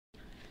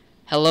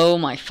Hello,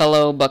 my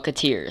fellow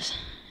Bucketeers.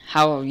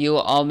 How have you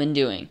all been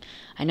doing?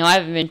 I know I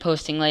haven't been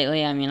posting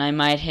lately. I mean, I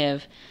might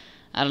have.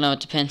 I don't know. It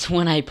depends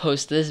when I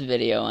post this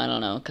video. I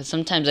don't know. Because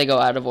sometimes I go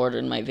out of order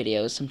in my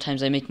videos.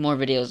 Sometimes I make more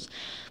videos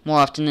more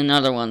often than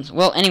other ones.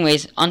 Well,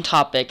 anyways, on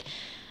topic,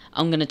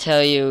 I'm going to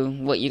tell you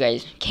what you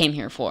guys came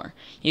here for.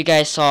 You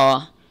guys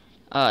saw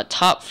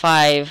top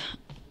 5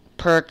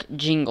 perk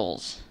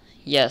jingles.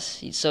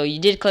 Yes, so you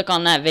did click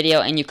on that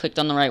video and you clicked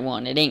on the right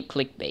one. It ain't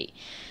clickbait.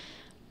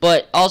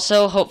 But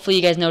also, hopefully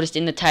you guys noticed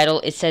in the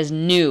title, it says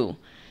new.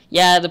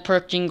 Yeah, the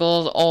perk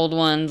jingles, old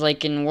ones,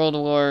 like in World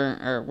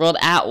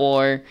at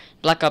War,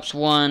 Black Ops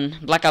 1,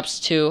 Black Ops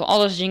 2, all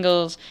those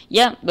jingles,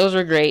 yeah, those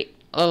were great.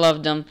 I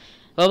loved them.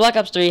 But Black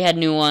Ops 3 had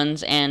new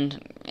ones,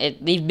 and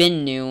they've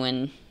been new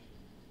and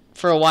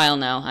for a while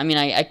now. I mean,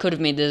 I could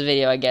have made this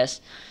video, I guess,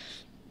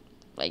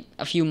 like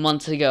a few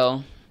months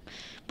ago.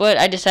 But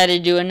I decided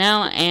to do it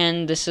now,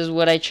 and this is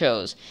what I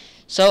chose.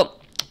 So,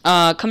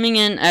 coming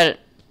in at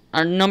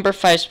our number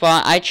 5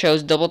 spot, I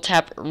chose Double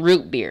Tap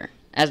Root Beer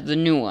as the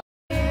new one.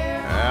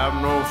 Have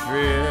no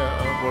fear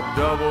for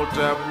Double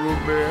Tap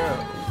Root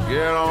Beer.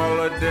 Get all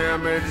the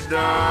damage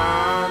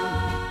done.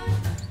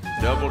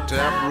 Double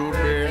Tap Root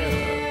Beer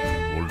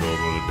will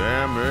double the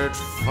damage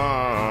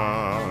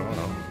fun.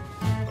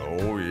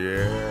 Oh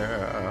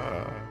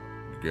yeah,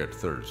 get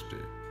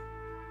thirsty.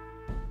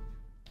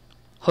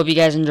 Hope you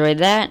guys enjoyed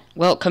that.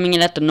 Well, coming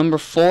in at the number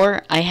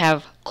 4, I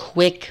have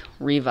Quick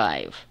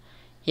Revive.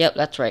 Yep,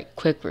 that's right,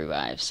 Quick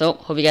Revive. So,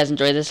 hope you guys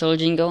enjoyed this little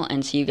jingle,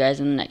 and see you guys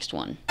in the next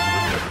one.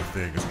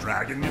 Everything is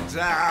dragging you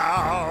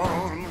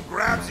down,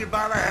 grabs you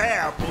by the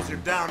hair, pulls you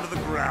down to the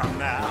ground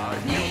now.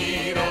 You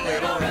need a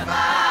little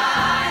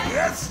revive.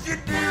 Yes, you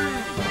do.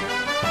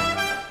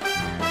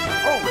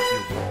 Oh,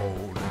 if you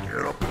won't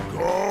get up and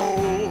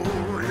go,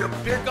 you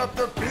pick up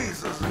the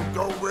pieces and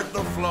go with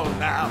the flow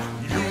now.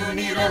 You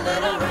need a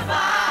little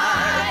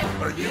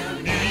revive, or you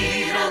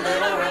need a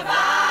little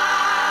revive.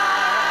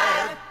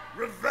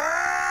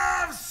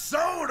 Revive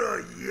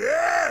soda,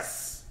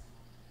 yes!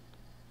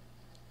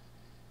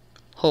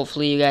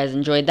 Hopefully you guys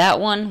enjoyed that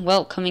one.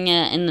 Well, coming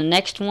in the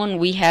next one,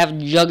 we have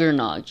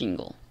Juggernaut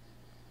jingle.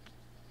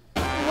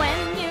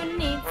 When you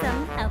need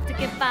some help to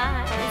get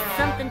by,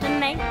 something to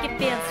make you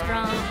feel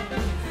strong,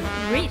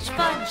 reach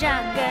for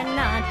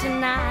Juggernaut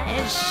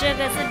tonight,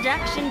 sugar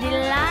seduction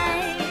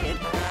delight.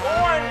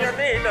 When you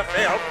need to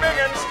feel big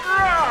and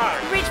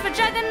strong, Reach for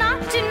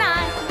Juggernaut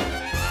tonight.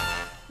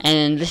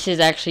 And this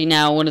is actually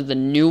now one of the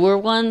newer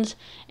ones,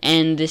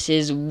 and this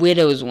is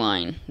Widow's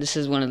Wine. This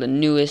is one of the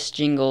newest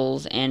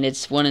jingles, and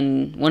it's one of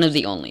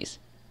the onlys.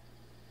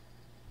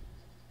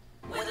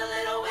 With a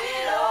little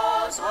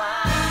widow's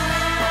wine.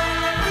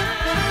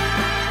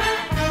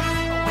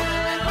 With a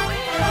little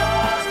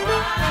widow's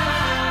wine.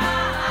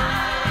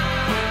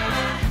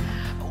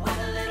 With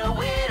a little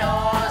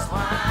widow's wine. With a little widow's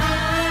wine.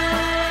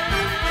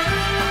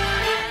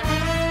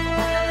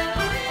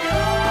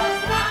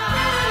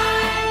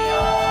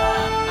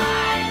 You're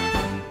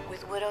mine.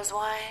 With widow's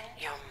wine,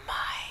 you're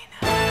mine.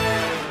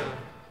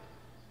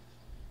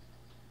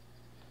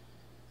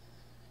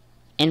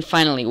 And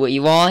finally, what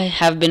you all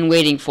have been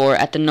waiting for,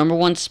 at the number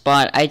 1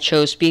 spot, I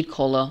chose Speed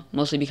Cola,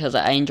 mostly because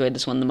I enjoyed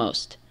this one the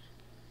most.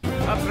 I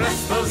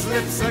press those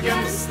lips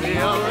against the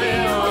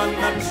Oreo,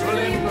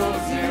 naturally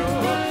moves you.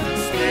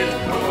 Speed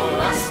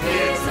Cola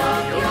speeds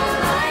up your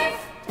life.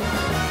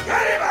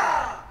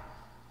 Arriba!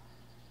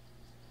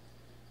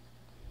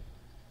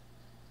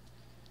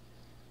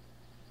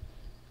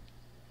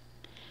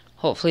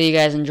 Hopefully you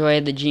guys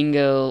enjoyed the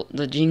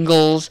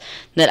jingles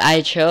that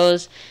I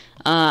chose.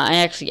 I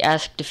actually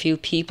asked a few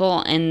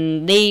people,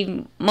 and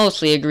they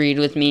mostly agreed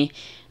with me.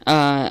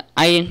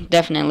 I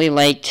definitely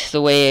liked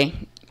the way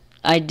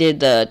I did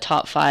the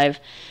top 5.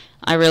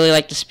 I really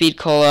liked the Speed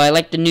Cola. I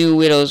liked the new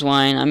Widow's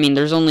Wine. I mean,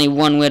 there's only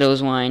one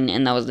Widow's Wine,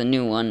 and that was the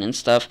new one and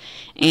stuff.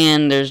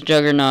 And there's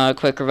Juggernaut,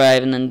 Quick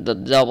Revive, and then the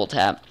Double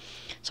Tap.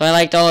 So I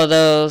liked all of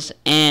those.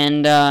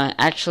 And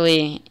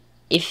actually,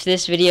 if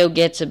this video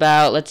gets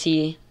about, let's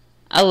see,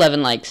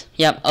 11 likes.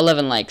 Yep,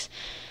 11 likes.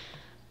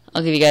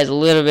 I'll give you guys a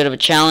little bit of a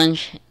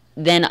challenge.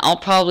 Then I'll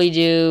probably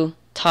do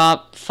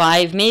top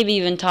 5, maybe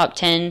even top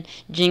 10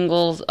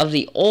 jingles of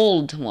the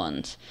old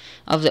ones,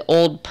 of the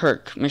old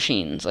perk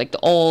machines, like the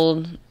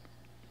old,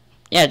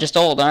 yeah, just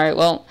old. Alright,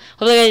 well,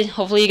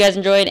 hopefully you guys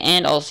enjoyed,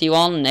 and I'll see you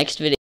all in the next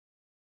video.